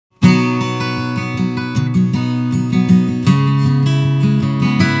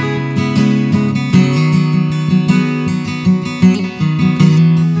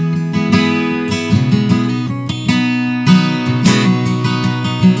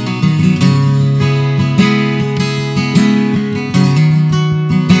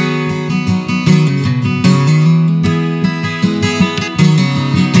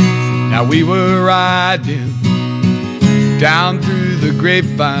we were riding down through the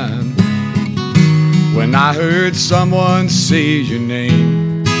grapevine when I heard someone say your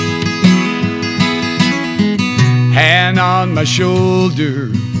name. Hand on my shoulder,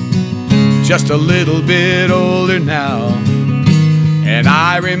 just a little bit older now, and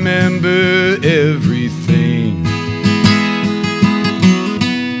I remember everything.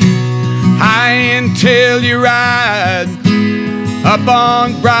 High until you ride up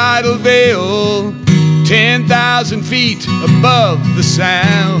on Bridal Veil, 10,000 feet above the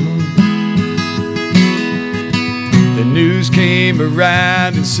sound. The news came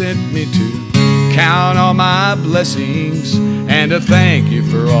around and sent me to count all my blessings and to thank you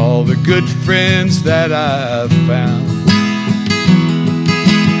for all the good friends that I've found.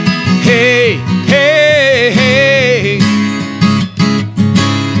 Hey, hey, hey,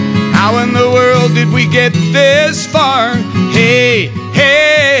 how in the world did we get this far? Hey,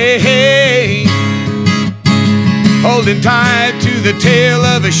 hey, hey, holding tight to the tail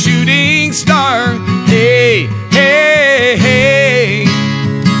of a shooting star. Hey, hey, hey,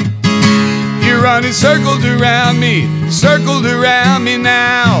 you're running circles around me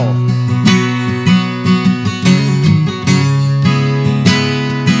now.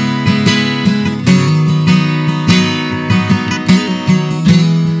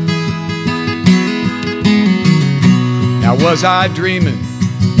 Now was I dreaming?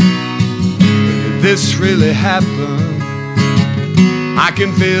 Did this really happen? I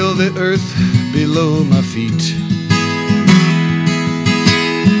can feel the earth below my feet.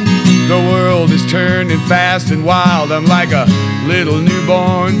 The world is turning fast and wild. I'm like a little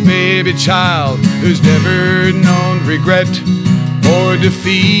newborn baby child who's never known regret or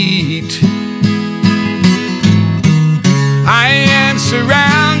defeat. I am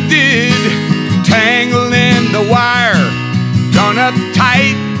surrounded, tangled in the wire, drawn up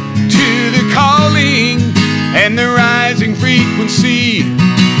tight to the calling and the rising frequency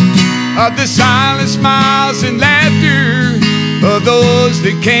of the silent smiles and laughter of those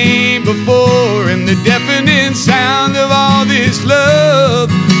that came before, and the deafening sound of all this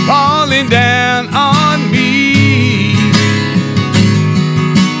love falling down on me.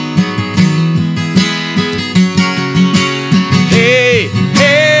 Hey,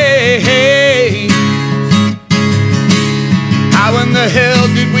 hey, hey, how in the hell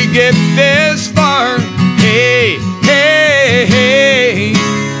did we get this far? Hey, hey, hey,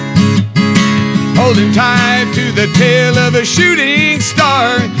 holding tight to the tail of a shooting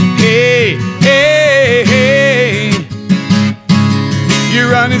star. Hey, hey, hey, you're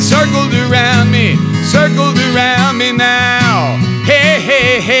running circles around me now. Hey,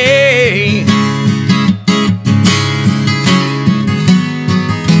 hey, hey,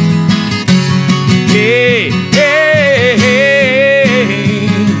 hey, hey, hey,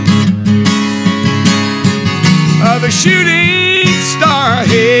 of a shooting star.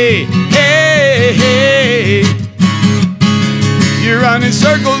 Hey, hey, hey, you're running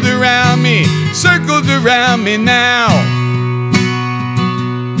circles around me now.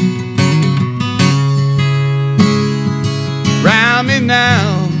 Round me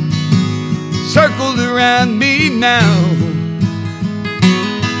now, circled around me now.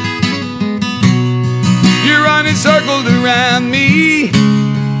 You're running circled around me.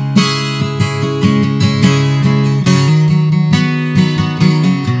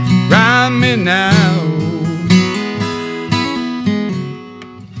 Round me now.